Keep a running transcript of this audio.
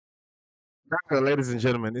Hello, ladies and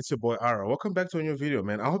gentlemen, it's your boy Ara. Welcome back to a new video,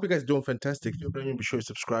 man. I hope you guys are doing fantastic. If you're brand new, be sure you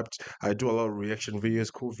subscribe. I do a lot of reaction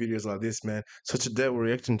videos, cool videos like this, man. So today we're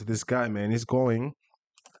reacting to this guy, man. He's going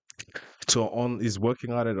to he's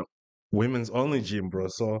working out at a women's only gym, bro.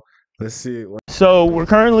 So let's see. So we're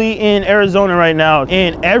currently in Arizona right now,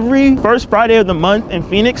 and every first Friday of the month in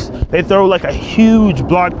Phoenix, they throw like a huge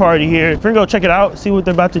block party here. We're gonna go check it out, see what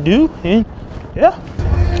they're about to do, and yeah.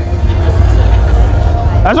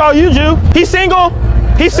 That's all you, Jew. He's single.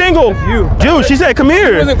 He's single. You. Jew, she said, come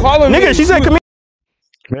here. She wasn't calling nigga, me. She said, come here.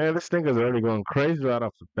 Man, this thing is already going crazy right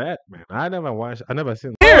off the bat, man. I never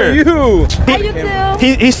seen here. You. How you too?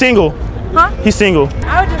 He's single. Huh? He's single.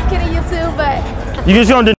 I was just kidding you too, but you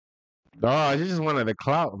just don't. Oh, you just wanted the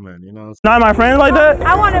clout, man. You know. Not my friends like that.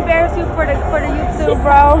 I want to embarrass you for the YouTube,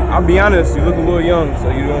 bro. I'll be honest, you look a little young,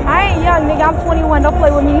 so you don't. I ain't young, nigga. I'm 21. Don't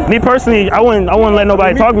play with me. Me personally, I wouldn't let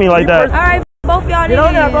nobody talk to me like that. All right, both y'all. You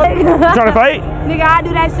know that, bro? You trying to fight? Nigga, I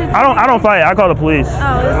do that shit too. I don't fight. I call the police. Oh,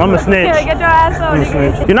 I'm a snitch. Get your ass up,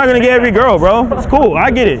 nigga. You're not gonna get every girl, bro. It's cool.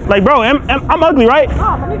 I get it. Like, bro, I'm ugly, right?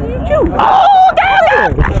 Oh, nigga, you cute. Oh,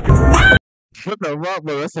 damn it! What the fuck,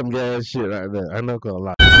 bro? That's some gas shit right there. I'm not gonna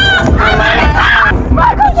lie.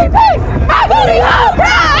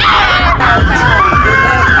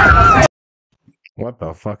 What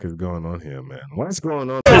the fuck is going on here, man? What's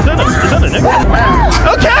going on? Is that a nigga?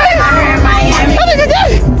 Okay! That nigga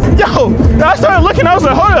gay! Yo, I started looking, I was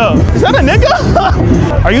like, hold up. Is that a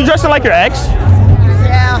nigga? Are you dressing like your ex?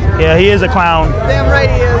 Yeah. Yeah, he is a clown. Damn right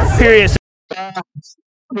he is. Period.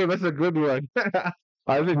 That's a good one.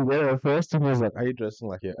 I didn't get it. First time I was like, are you dressing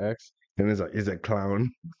like your ex? And he's like, he's a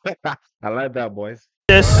clown. I like that, boys.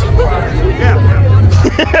 Yes.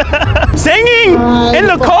 Singing in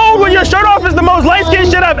the cold with your shirt off is the most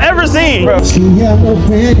light-skinned shit I've ever seen. Whoa!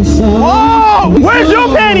 Where's your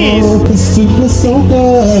panties?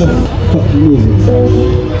 Cut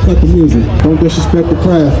the music. Don't disrespect the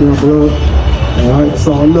craft, young blood. Alright, it's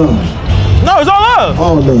all love. No, it's all love.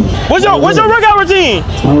 All love. What's your workout routine?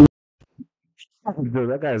 Dude,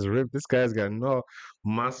 that guy's ripped. This guy's got no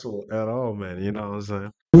muscle at all, man. You know what I'm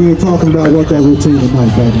saying? We ain't talking about what that routine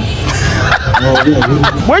tonight, baby. Oh,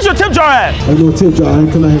 yeah. Where's your tip jar at? Ain't no tip jar. I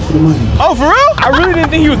ain't coming out here for the money. Oh, for real? I really didn't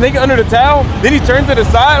think he was naked under the towel. Then he turned to the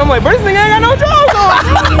side. I'm like, but this nigga ain't got no drawers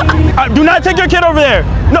on. Do not take your kid over there.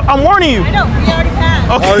 No, I'm warning you. I know, we already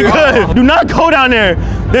have. Okay, good. Do not go down there.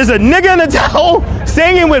 There's a nigga in the towel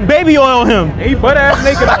singing with baby oil on him. He butt ass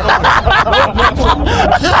naked.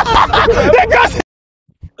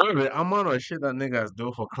 I'm on a shit that niggas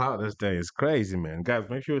do for clout this day. It's crazy, man. Guys,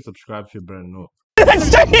 make sure you subscribe if you're brand new.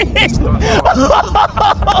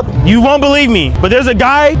 You won't believe me, but there's a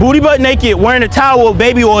guy booty butt naked wearing a towel with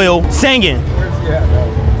baby oil singing.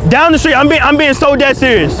 Down the street. I'm being so dead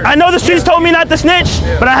serious. I know the streets told me not to snitch,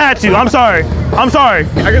 but I had to. I'm sorry. I'm sorry.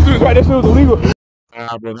 I guess it was right. That shit was illegal.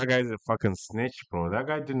 Nah, bro, that guy's a fucking snitch, bro. That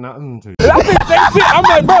guy did nothing to you. I'm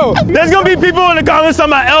like, bro. There's gonna be people in the comments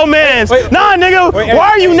talking about L-Mans. Nah, nigga, why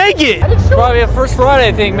are you naked? Probably a first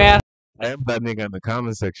Friday thing, man. I am that nigga in the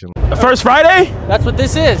comment section. First Friday? That's what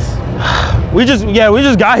this is. We just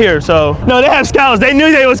got here, so. No, they have scouts. They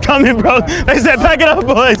knew they was coming, bro. They said, pack it up,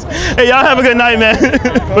 boys. Hey, y'all have a good night, man.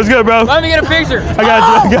 What's good, bro? Let me get a picture. I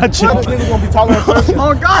got you. Niggas gonna be talking in person.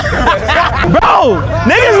 Oh, God. Bro,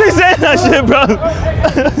 niggas be saying that shit, bro.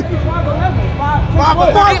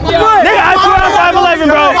 Nigga, I swear I'm 5'11",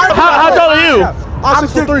 bro. How tall are you? I'm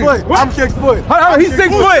 6 foot. I'm 6 foot. He's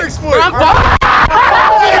 6 foot.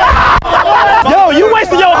 Yo, you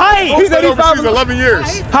wasted your height. He's 85. 11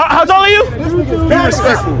 years. How tall are you? Be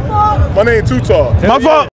respectful. My name too tall. My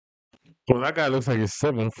fault. Bro, that guy looks like he's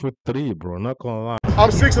 7'3", bro. Not gonna lie.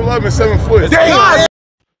 I'm 6'11", 7 foot. Damn!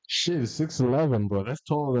 Shit, 6'11", bro. That's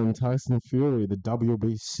taller than Tyson Fury, the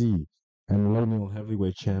WBC and lineal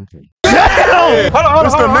heavyweight champion. Damn! Hold on.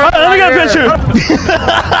 Let me get a picture.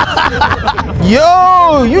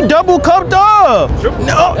 Yo, you double cupped up.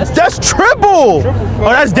 No, that's triple. Oh,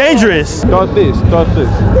 that's dangerous. Start this.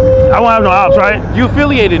 I won't have no ops, right? You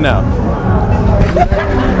affiliated now.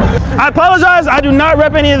 I apologize. I do not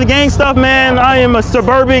rep any of the gang stuff, man. I am a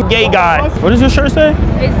suburban gay guy. What does your shirt say?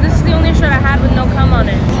 This is the only shirt I had with no cum on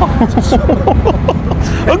it.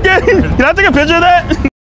 Okay, can I take a picture of that?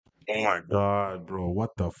 Oh my god, bro.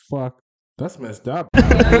 What the fuck? That's messed up.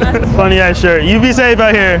 Funny ass shirt. You be safe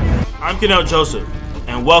out here. I'm Kennel Joseph,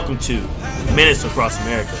 and welcome to Minutes Across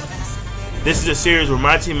America. This is a series where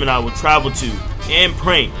my team and I will travel to and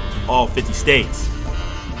prank all 50 states.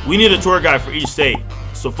 We need a tour guide for each state,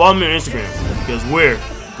 so follow me on Instagram because we're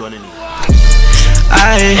gonna need it.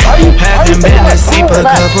 I haven't been asleep a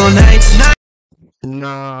couple nights.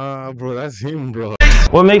 Nah, bro, that's him, bro.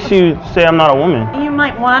 What makes you say I'm not a woman? You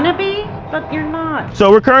might want to be, but you're not.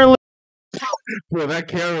 So we're currently Bro, that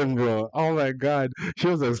Karen, bro. Oh my God. She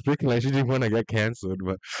was speaking like she didn't want to get canceled,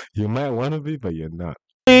 but you might want to be, but you're not.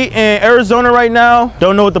 in Arizona right now.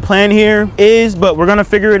 Don't know what the plan here is, but we're gonna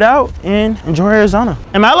figure it out and enjoy Arizona.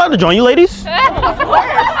 Am I allowed to join you ladies?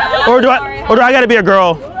 Or do I gotta be a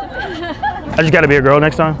girl? I just gotta be a girl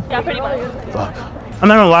next time? Yeah, pretty much. Fuck. I'm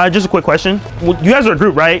not gonna lie, just a quick question. You guys are a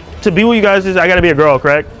group, right? To be with you guys is I gotta be a girl,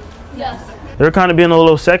 correct? Yes. They're kind of being a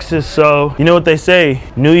little sexist, so you know what they say,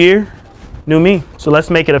 new year, new me. So let's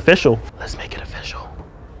make it official. Let's make it official.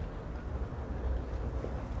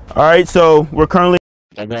 All right, so we're currently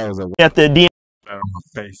That guy was at the DMV. on my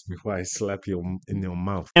face before I slap you in your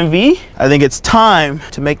mouth. I think it's time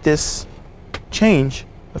to make this change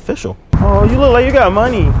official. Oh, you look like you got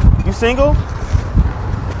money. You single?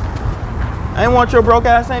 I ain't want your broke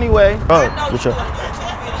ass anyway. Oh,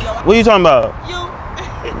 what are you talking about?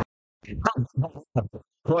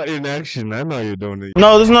 What in action? I know you're doing it.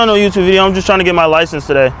 No, this is not no YouTube video. I'm just trying to get my license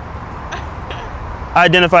today. I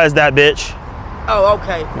identify as that bitch. Oh,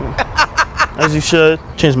 okay. As you should.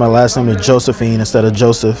 Change my last name to Josephine instead of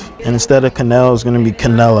Joseph. And instead of Canel, it's gonna be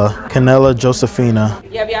Canella. Canella Josephina.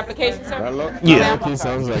 You have your application, sir? Yeah. He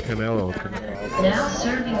sounds like Canelo. Now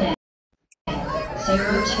serving it.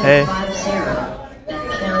 Hey.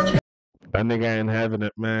 0250. That nigga ain't having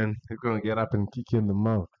it, man. He's gonna get up and kick you in the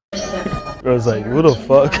mouth. Girl's like, what the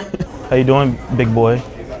fuck? How you doing, big boy?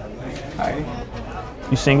 Hi.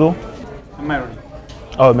 You single? I'm married.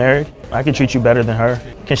 Oh, married? I can treat you better than her.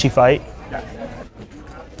 Can she fight? Yeah.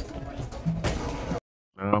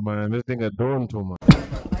 Oh man, this nigga doing too much.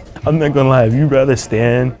 I'm not gonna lie, if you'd rather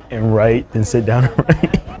stand and write than sit down and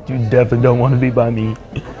write, you definitely don't want to be by me.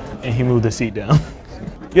 And he moved the seat down.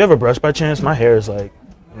 You have a brush by chance? My hair is like,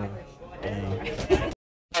 dang.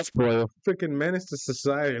 That's bro, a freaking menace to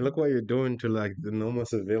society. Look what you're doing to like the normal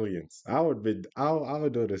civilians. I would do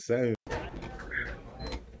the same.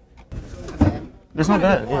 It's not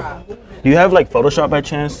bad. Yeah. Do you have like Photoshop by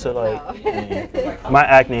chance to like? My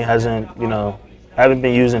acne hasn't, you know, I haven't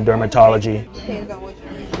been using dermatology.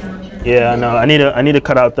 Yeah, I know. I need to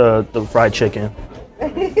cut out the fried chicken.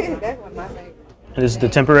 That's one of my favorites. This is the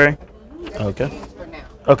temporary? Okay.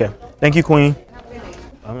 Okay. Thank you, Queen.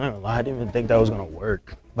 I'm not gonna lie, I didn't even think that was gonna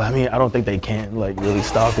work. But I mean, I don't think they can like really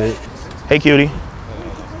stop it. Hey, cutie.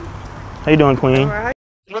 How you doing, Queen?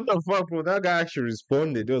 What the fuck, bro? That guy actually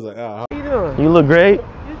responded. He was like, ah. How you doing? You look great.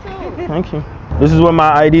 You too. Thank you. This is what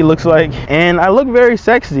my ID looks like. And I look very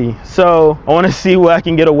sexy. So I wanna see what I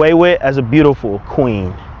can get away with as a beautiful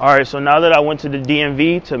queen. All right, so now that I went to the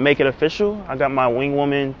DMV to make it official, I got my wing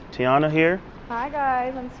woman, Tiana, here. Hi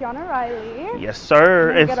guys, I'm Tiana Riley. Yes,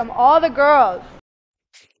 sir. Get them all the girls.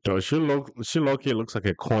 Yo, she low-key looks like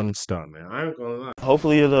a corn star, man. I ain't gonna lie.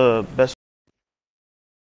 Hopefully you're the best.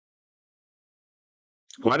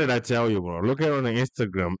 What did I tell you, bro? Look at it on the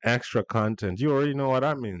Instagram, extra content. You already know what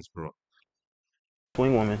that means, bro.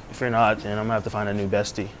 Wing woman. If you're not, then I'm gonna have to find a new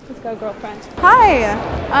bestie. Let's go, girlfriend.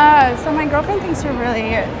 Hi. So my girlfriend thinks you're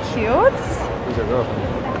really cute. Who's your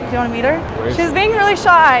girlfriend? Do you want to meet her? She's being really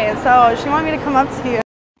shy, so she wanted me to come up to you.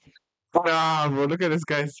 Nah, bro, look at this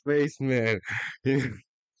guy's face, man.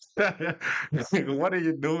 What are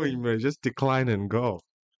you doing, man? Just decline and go.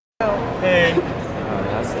 Hey.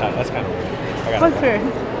 That's kind of weird. What's weird?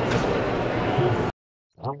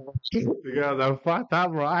 Yeah, I'm fucked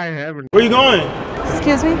up, bro. I haven't. Where you going?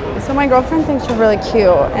 Excuse me? So my girlfriend thinks you're really cute,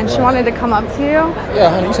 and she wanted to come up to you. Yeah,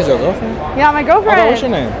 honey, you said your girlfriend? Yeah, my girlfriend. Okay, what's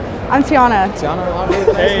your name? I'm Tiana. Tiana?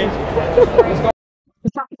 Hey.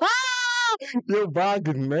 You're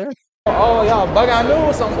bugging, man. Oh, y'all bugging. I knew it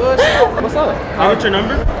was some bullshit. What's up? Can I get your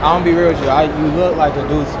number? I don't be real with you. You look like a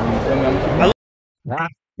dude to me. You feel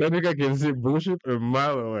me? That nigga can see bullshit a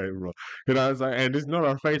mile away, bro. You know what I'm saying? And he's not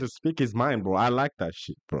afraid to speak his mind, bro. I like that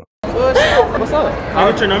shit, bro. What's up? Can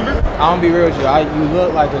I get your number? I don't be real with you. You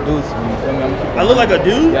look like a dude to me. You feel me? I look like a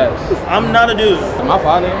dude? Yes. I'm not a dude. My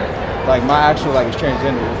father, like my actual like is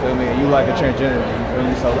transgender. You feel me? And you like a transgender. You feel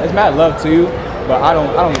me? So it's mad love to you, but I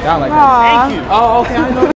don't get down like that. Thank you. Oh, okay. I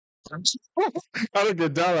know. I don't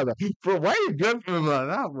get down like that. Bro, why you dressing him like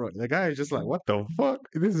that, bro? The guy is just like, what the fuck?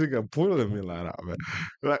 This nigga pulling me like that, man.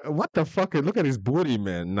 Like, what the fuck? Look at his booty,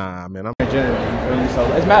 man. Nah, man. I'm Transgender. You feel me?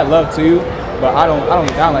 So it's mad love to you, but I don't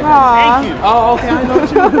get down like that. Thank you. Oh, okay. I know what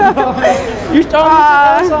you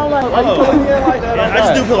starting to like, why you pulling me in like that? Yeah, I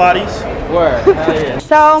just do Pilates. Word. Hell yeah.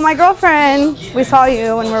 So my girlfriend, we saw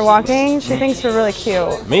you when we were walking. She thinks you're really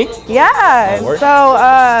cute. Me? Yeah.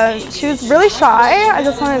 So she was really shy. I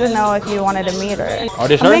just wanted to know if you wanted to meet her. Oh,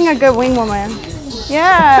 this I'm being a good wing woman.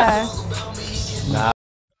 Yeah.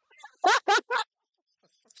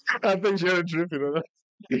 I think you're tripping on that.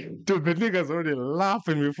 Dude, the nigga's already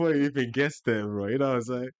laughing before he even gets there, bro. You know what I'm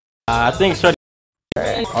saying? I think Shorty.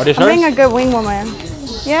 Are they I'm being a shorts? good wing woman.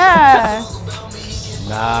 Yeah.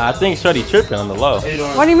 Nah, I think Shorty tripping on the low.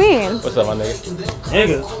 What do you mean? What's up, my nigga?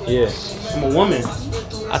 Nigga, Yeah. I'm a woman.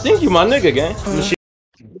 I think you my nigga, gang.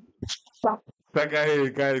 That guy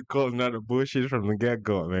is calling out the bullshit from the get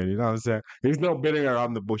go, man. You know what I'm saying? He's not beating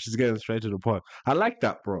around the bush. He's getting straight to the point. I like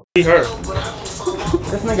that, bro. See her.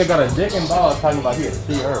 This nigga got a dick and balls talking about here.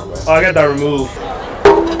 See her, bro. Oh, I got that removed.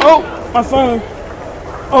 Oh, my phone.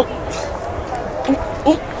 Oh.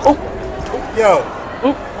 Yo,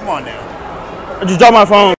 come on now. I just dropped my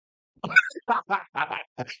phone.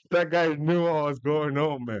 That guy knew what was going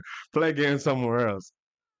on, man. Play game somewhere else.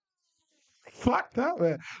 Fuck that,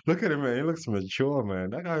 man. Look at him, man. He looks mature, man.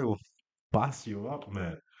 That guy will bust you up,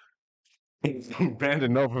 man.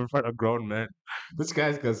 Bending over in front of grown men. This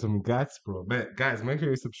guy's got some guts, bro. Man, guys, make sure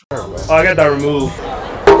you subscribe, man. Oh, I got that removed.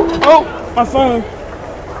 Oh, my phone.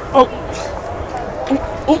 Oh.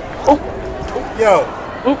 Yo,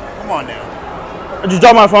 come on now. I just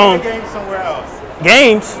dropped my phone. Play game somewhere else.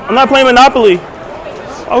 Games? I'm not playing Monopoly.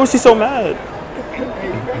 Why was she so mad?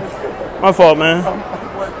 My fault, man.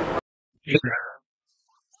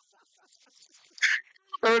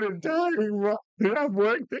 I'm dying, bro. You're not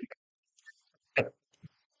working.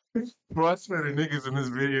 Bro, I swear the niggas in this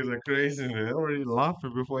videos are crazy, man. They're already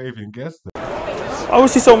laughing before I even guess them. Why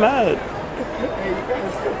was she so mad?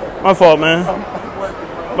 My fault, man.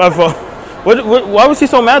 My fault. Why was she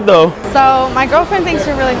so mad, though? So my girlfriend thinks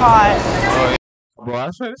you're really hot. Bro,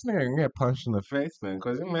 I swear this nigga can get punched in the face, man,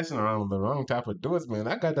 because you're messing around with the wrong type of dudes, man.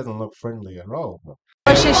 That guy doesn't look friendly at all, bro.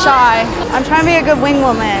 But she's shy. I'm trying to be a good wing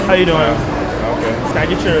woman. How you doing? Okay. Can I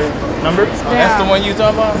get your number? That's the one you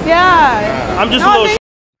talking about? Yeah. I'm just No, a little...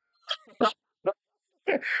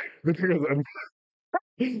 The nigga's like,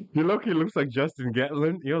 you look, he looks like Justin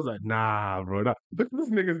Gatlin. He was like, nah, bro. Nah. Look at this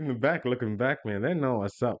niggas in the back looking back, man. They know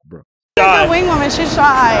what's up, bro. She's a wing woman. She's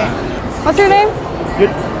shy. What's your name?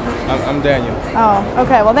 I'm Daniel. Oh,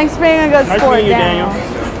 okay. Well, thanks for being a good Nice sport, meeting you, Daniel.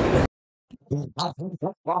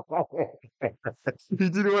 He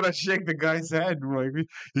didn't want to shake the guy's hand, bro.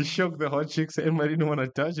 He shook the hot chick's hand, but he didn't want to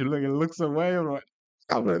touch it. Look, he looks away, bro.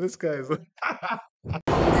 I'm like, this guy's like...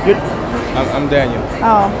 I'm Daniel.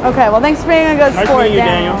 Oh, okay. Well, thanks for being a good Nice sport, meeting you,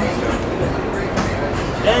 Daniel.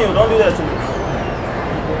 Daniel, don't do that to me.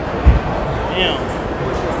 Damn.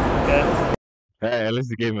 Okay. Hey, at least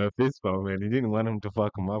he gave him a fist bump, man. He didn't want him to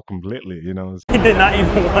fuck him up completely, you know. He did not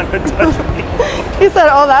even want to touch me. He said,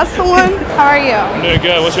 oh, that's the one? How are you? I'm doing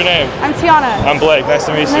good. What's your name? I'm Tiana. I'm Blake. Nice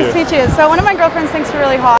to meet you. Nice to meet you. So one of my girlfriends thinks you're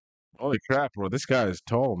really hot. Holy crap, bro. This guy is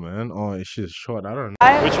tall, man. Oh, she's short. I don't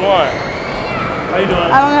know. Which one? How you doing?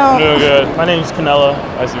 I don't know. I'm doing good. My name's Canella.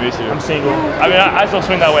 Nice to meet you. I'm single. I mean, I still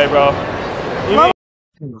swing that way, bro.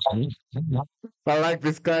 I like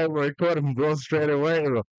this guy, bro. He caught him, bro, straight away,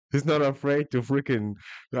 bro. He's not afraid to freaking...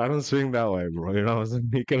 I don't swing that way, bro. You know what I'm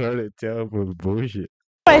saying? He can already tell from bullshit.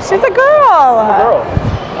 Wait, she's a girl.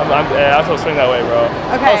 I still swing that way, bro.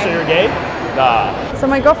 Okay. Oh, so you're gay? Nah. So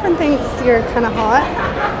my girlfriend thinks you're kind of hot.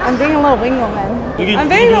 I'm being a little wing woman. We I'm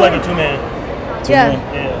can being do a like a little... two-man. Yeah.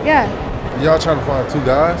 Yeah. Yeah. Y'all trying to find two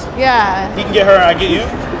guys? Yeah. He can get her, I get you.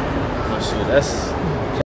 Oh, shit, that's...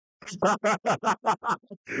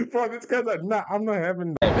 Bro, this guy's like, nah, I'm not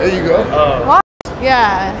having that. There you go. What?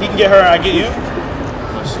 Yeah. He can get her, I get you.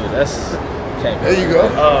 Oh, shit, that's... There you go.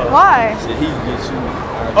 Why? Shit, he can get you.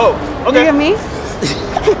 Oh, You okay. get me?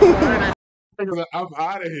 Nigga's like, I'm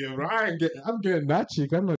out of here, bro. I'm getting that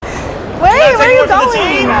chick. I'm not... Wait, where are you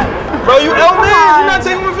going? Bro, you Elvis. You're not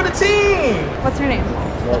taking one for the team. What's your name?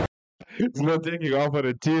 It's not taking one for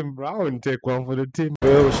the team, bro. I wouldn't take one for the team.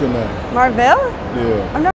 Bill, what's your name? Marvell?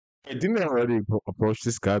 Yeah. I didn't already approach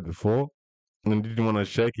this guy before and didn't want to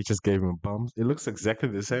shake. He just gave him bumps. It looks exactly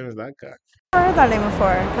the same as that guy. I've heard that name before.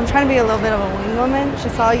 I'm trying to be a little bit of a wing woman. She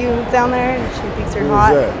saw you down there and she thinks you're Who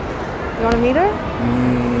hot. is that? You want to meet her?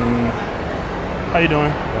 How you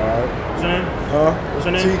doing? Alright. What's your name? Huh? What's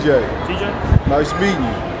your name? TJ. TJ? Nice meeting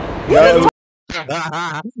you.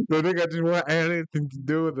 The nigga didn't want anything to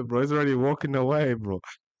do with it, bro. He's already walking away, bro.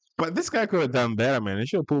 But this guy could have done better, man. He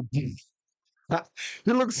should have pulled. He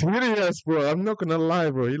looks hideous, bro. I'm not gonna lie,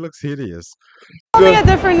 bro. He looks hideous. Tell me a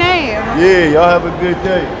different name. Yeah, y'all have a good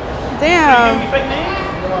day. Damn. Fake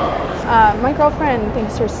name? My girlfriend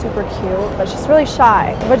thinks you're super cute, but she's really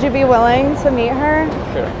shy. Would you be willing to meet her?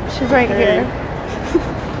 Sure. She's right here.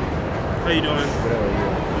 How you doing?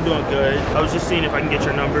 I'm doing good. I was just seeing if I can get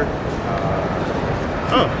your number.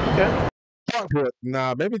 Oh, okay.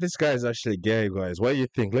 Nah, maybe this guy is actually gay, guys. What do you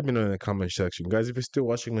think? Let me know in the comment section. Guys, if you're still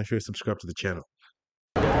watching, make sure you subscribe to the channel.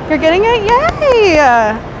 You're getting it?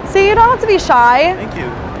 Yay! See, you don't have to be shy. Thank you.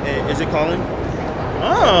 Is it calling?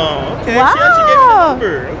 Oh, okay. Wow. She actually gave me the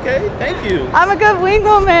number. Okay, thank you. I'm a good wing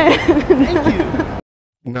woman. Thank you.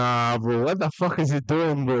 Nah, bro, what the fuck is he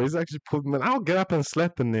doing, bro? He's actually putting, man. I'll get up and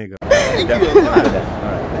slap the nigga. Thank you.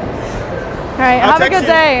 All right, have a good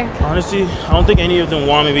day. Honestly, I don't think any of them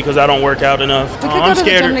want me because I don't work out enough. We could I'm go to the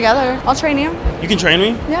scared. gym together. I'll train you. You can train me?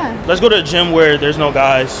 Yeah. Let's go to a gym where there's no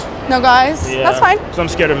guys. No guys? Yeah. That's fine. Because I'm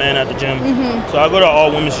scared of men at the gym. So I'll go to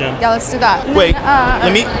all women's gym. Yeah, let's do that. And Wait,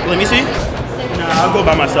 then, let me see. Nah, I'll go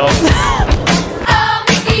by myself.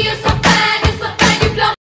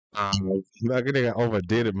 That nigga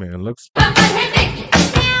overdid it, man. Looks.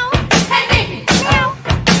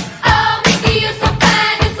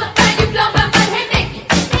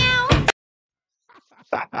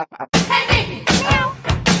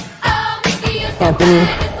 Anthony,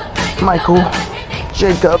 Michael,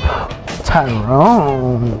 Jacob,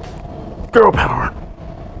 Tyrone. Girl power.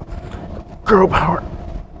 Girl power.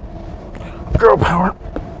 Girl power.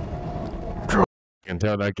 You can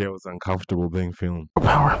tell that girl was uncomfortable being filmed. Girl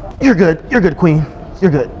power. You're good. You're good, queen.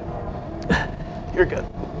 You're good. You're good.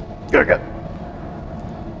 You're good.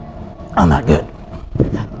 I'm not good.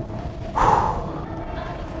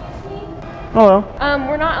 Hello.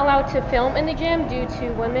 We're not allowed to film in the gym due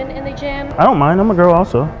to women in the gym. I don't mind. I'm a girl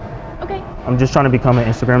also. Okay. I'm just trying to become an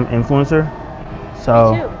Instagram influencer.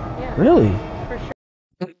 So. Me too. Yeah. Really? For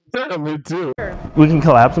sure. Yeah, me too. We can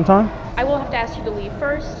collab sometime? I will have to ask you to leave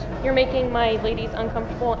first. You're making my ladies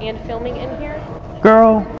uncomfortable and filming in here.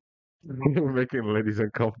 Girl. You're making ladies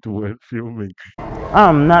uncomfortable and filming.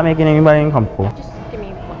 I'm not making anybody uncomfortable. Just give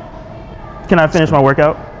me one. Can I finish my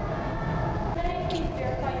workout?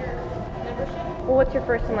 Well, what's your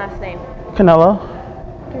first and last name? Canelo.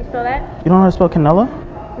 Can you spell that? You don't know how to spell Canelo?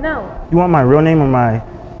 No. You want my real name or my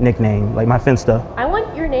nickname? Like my Finsta? I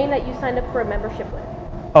want your name that you signed up for a membership with.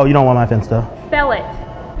 Oh, you don't want my Finsta? Spell it.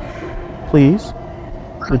 Please.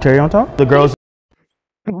 The cherry on top? The girls.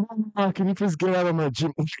 Can you please get out of my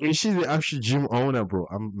gym? She's the actual gym owner, bro.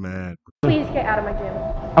 I'm mad. Please get out of my gym.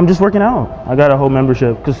 I'm just working out. I got a whole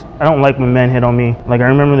membership because I don't like when men hit on me. Like I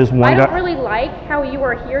remember this one I guy. don't really like how you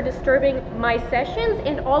are here disturbing my sessions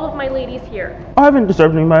and all of my ladies here. I haven't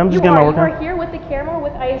disturbed anybody. I'm just getting my You workout. are here with the camera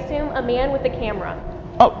with, I assume, a man with a camera.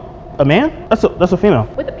 Oh, a man? That's a female.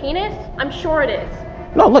 With a penis? I'm sure it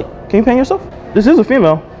is. No, look. Can you pan yourself? This is a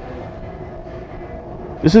female.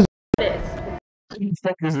 This is. It is.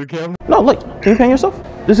 Is the camera? No, look. Can you pan yourself?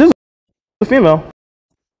 This is a female.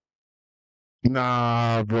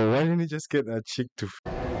 Nah, bro. Why didn't you just get that chick to?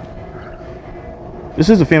 This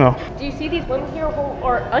is a female. Do you see these women here who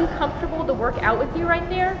are uncomfortable to work out with you right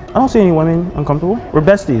there? I don't see any women uncomfortable. We're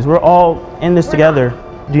besties. We're all in this together.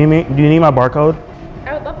 Do you need my barcode?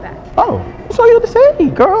 I would love that. Oh, that's all you have to say,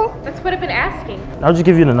 girl. That's what I've been asking. I'll just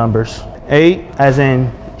give you the numbers. 8 as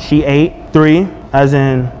in she ate. 3 as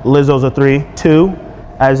in Lizzo's a 3. 2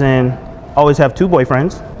 as in always have 2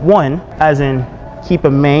 boyfriends. 1 as in keep a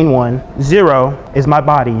main one. 0 is my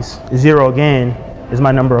bodies. 0 again is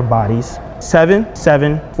my number of bodies. 7,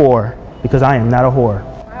 7, 4, because I am not a whore.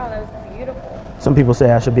 Wow, that was beautiful. Some people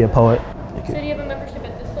say I should be a poet. So do you have a membership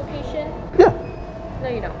at this location? Yeah. No,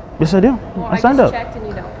 you don't. Yes, I do. Well, I signed just up. checked and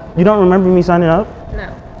you don't. You don't remember me signing up? No.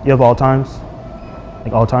 You have Alzheimer's?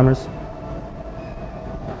 Like Alzheimer's?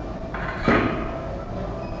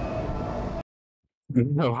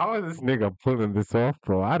 No, how is this nigga pulling this off,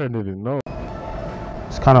 bro? I don't even know.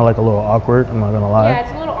 It's kind of like a little awkward, I'm not gonna lie. Yeah,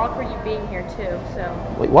 it's a little awkward you being here too,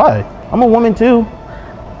 so. Wait, why? I'm a woman too.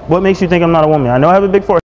 What makes you think I'm not a woman? I know I have a big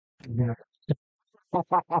forehead.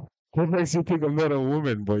 What makes you think I'm not a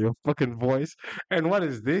woman, bro? Your fucking voice. And what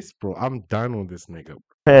is this, bro? I'm done with this nigga.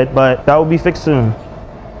 But that will be fixed soon.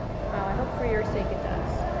 Well, I hope for your sake it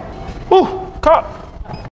does. Ooh, cop!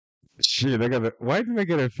 Shit, why didn't I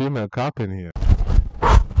get a female cop in here?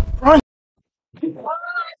 Run!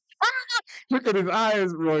 Look at his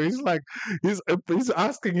eyes, bro. He's like, he's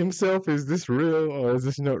asking himself, is this real or is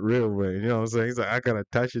this not real, man? You know what I'm saying? He's like, I gotta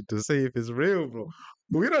touch it to see if it's real, bro.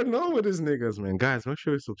 We don't know what these niggas, man. Guys, make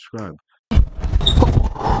sure you subscribe.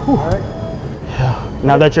 Alright. Yeah.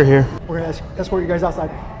 Now that you're here, We're gonna escort you guys outside.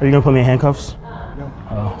 are you gonna put me in handcuffs? No.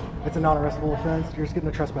 Oh. It's a non-arrestable offense. You're just getting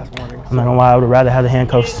a trespass warning. I'm not gonna lie, I would rather have the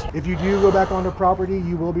handcuffs. If you do go back onto property,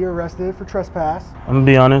 you will be arrested for trespass. I'm gonna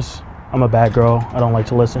be honest, I'm a bad girl. I don't like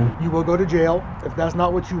to listen. You will go to jail. If that's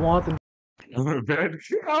not what you want, then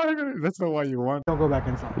That's not what you want. don't go back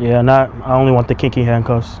inside. Yeah, I only want the kinky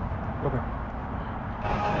handcuffs. Okay.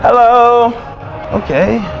 Hello!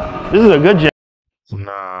 Okay. This is a good gym.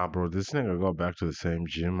 Nah, bro, this nigga go back to the same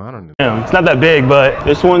gym. I don't know. Yeah, it's not that big, but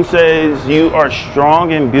this one says you are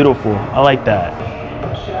strong and beautiful. I like that.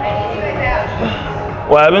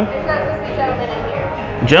 What happened? There's not supposed to be gentlemen in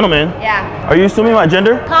here. Gentlemen? Yeah. Are you assuming my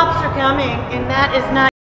gender? Cops are coming, and that is not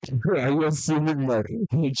Are you assuming my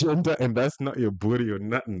gender and that's not your booty or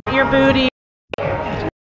nothing? your booty.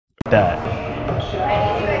 That.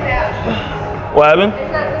 What happened?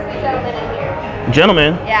 There's not supposed to be gentlemen in here.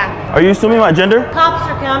 Gentlemen? Yeah. Are you assuming my gender? Cops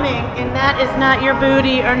are coming, and that is not your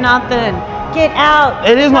booty or nothing. Get out.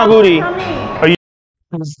 It is my Cops booty. are coming. Are you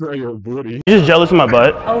It's not your booty. just jealous of my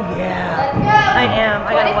butt? Oh yeah. I am.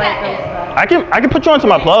 I gotta wipe those. I can put you onto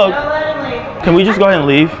my plug. Don't let him leave. Can we just go ahead and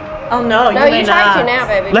leave? Oh no, No, you may you try not. to now,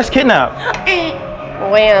 baby. Let's kidnap.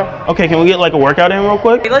 Well. Okay, can we get like a workout in real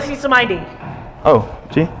quick? Let's see some ID. Oh,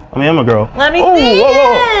 see? I mean, I'm a girl. Let me Oh, see whoa,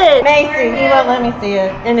 whoa. it. Macy, he won't let me see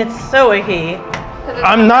it, and it's so a he.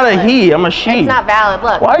 I'm not a he, I'm a she. It's not valid.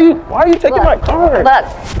 Look. Why are you taking my card? Look.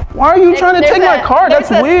 Why are you trying to take my card? That's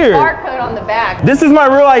weird. There's a barcode on the back. This is my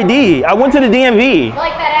real ID. I went to the DMV. You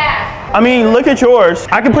like that ass. I mean, look at yours.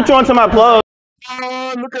 I can put you onto my plug.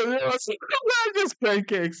 Oh, look at this. I'm just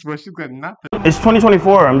pancakes, but she's got nothing. It's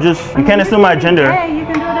 2024. You can't assume my gender. Hey, you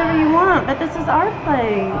can do whatever you want, but this is our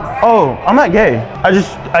place. Oh, I'm not gay. I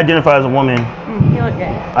just identify as a woman. You look gay.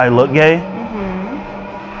 I look gay?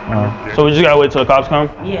 So we just gotta wait till the cops come?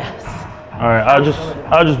 Yes. All right, I'll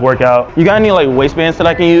just work out. You got any like waistbands that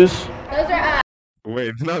I can use? Those are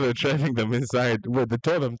Wait, now they're trapping them inside. Wait, they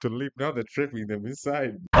told them to leave. Now they're trapping them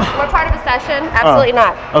inside. We're part of a session. Absolutely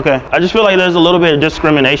not. Okay, I just feel like there's a little bit of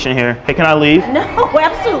discrimination here. Hey, can I leave? No,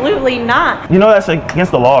 absolutely not. You know that's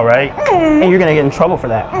against the law, right? And you're gonna get in trouble for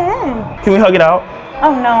that. Can we hug it out?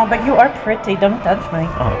 Oh no, but you are pretty. Don't touch me.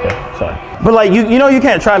 Oh, okay, sorry. But like, you know you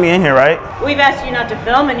can't try me in here, right? We've asked you not to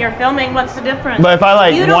film, and you're filming. What's the difference? But if I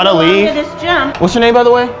like you don't want to belong leave, to this gym. what's your name by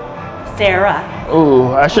the way? Sarah.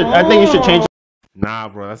 Ooh, I think you should change Nah,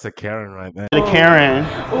 bro, that's a Karen right there. it to Karen.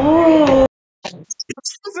 Ooh.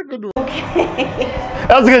 That's a good one.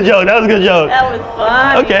 That was a good joke. That was a good joke. That was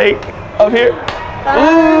fun. Okay, up here.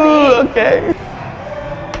 Ooh, okay.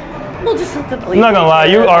 We'll just have to I'm believe. not gonna lie,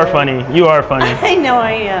 you are funny. You are funny. I know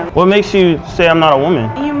I am. What makes you say I'm not a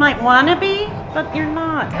woman? You might want to be, but you're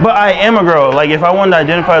not. But I am a girl. Like, if I wanted to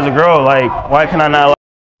identify as a girl, like, why can I not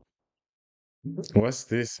What's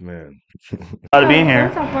this, man? allow to be in here?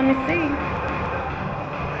 First off, let me see.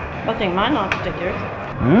 I'll take mine off to take yours.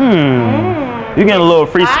 You're getting a little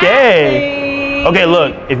free skate. Okay,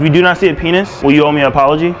 look, if you do not see a penis, will you owe me an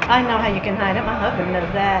apology? I know how you can hide it. My husband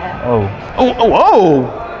knows that.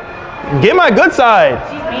 Oh. Get my good side.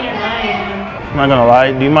 She's meaner than I am. I'm not gonna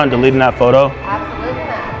lie. Do you mind deleting that photo? Absolutely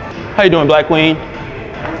not. How you doing, Black Queen?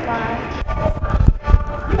 I'm fine.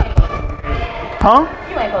 Huh?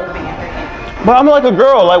 You ain't supposed to be in here. But I'm like a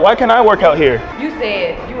girl. Like, why can't I work out here? You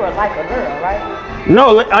said you were like a girl, right?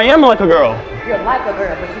 No, I am like a girl. You're like a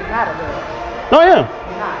girl, but you're not a girl. No, I am.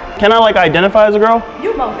 You're not. Can I like identify as a girl?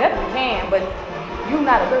 You most definitely can, but you're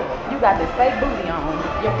not a girl. You got this fake booty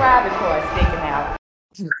on. Your private part sticking out.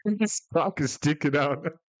 This cock is sticking out.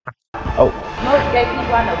 Oh. Most gay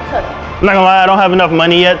people I know tuck it. I'm not gonna lie. I don't have enough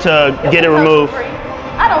money yet to get it removed. Free.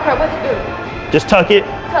 I don't care what you do. Just tuck it.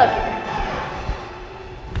 Tuck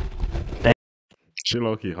it. She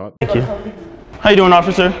low-key hot. Thank you. How you doing,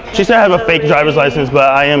 officer? She said I have a fake driver's license, but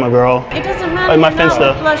I am a girl. It doesn't matter. Like my You're not Finsta.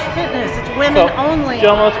 with Flush Fitness. It's women only.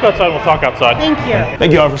 Gentlemen, let's go outside and we'll talk outside. Thank you.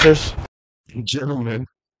 Thank you, officers. Gentlemen.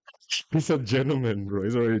 He said gentleman, bro.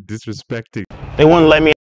 He's already disrespecting. They wouldn't let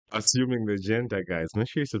me Assuming the gender, guys. Make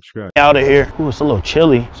sure you subscribe. out of here. Ooh, it's a little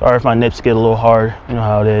chilly. Sorry if my nips get a little hard. You know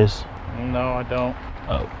how it is. No, I don't.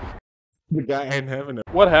 Oh. The guy ain't having it.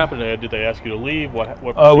 What happened? Did they ask you to leave? What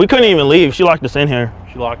We couldn't even leave. She locked us in here.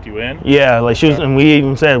 She locked you in? Yeah, like she was, and we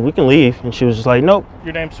even said we can leave, and she was just like, nope.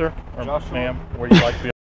 Your name, sir? Or ma'am? Where do you like to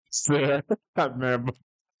be? Sir, man.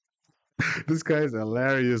 This guy is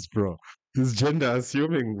hilarious, bro. He's gender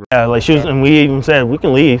assuming, bro. Yeah, like she was, and we even said we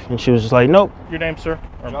can leave, and she was just like, nope. Your name, sir?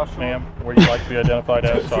 Or ma'am? Where do you like to be identified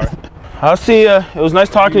as? Sorry. I'll see ya. It was nice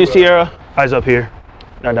talking to you, Sierra. Eyes up here,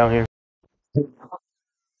 not down here.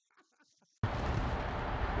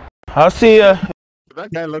 I'll see ya. That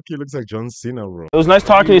guy lucky looks like John Cena, bro. It was nice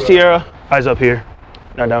talking to you, Sierra. Eyes up here,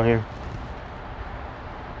 not down here.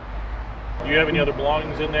 Do you have any other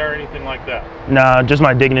belongings in there or anything like that? Nah, just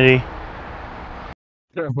my dignity.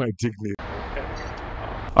 My dignity.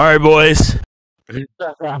 All right, boys.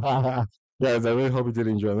 Guys, I really hope you did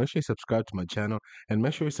enjoy. Make sure you subscribe to my channel and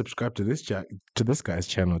make sure you subscribe to this guy's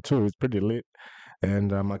channel too. It's pretty lit.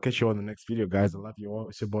 And I'll catch you on the next video, guys. I love you all.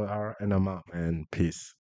 It's your boy R, and I'm out, and peace.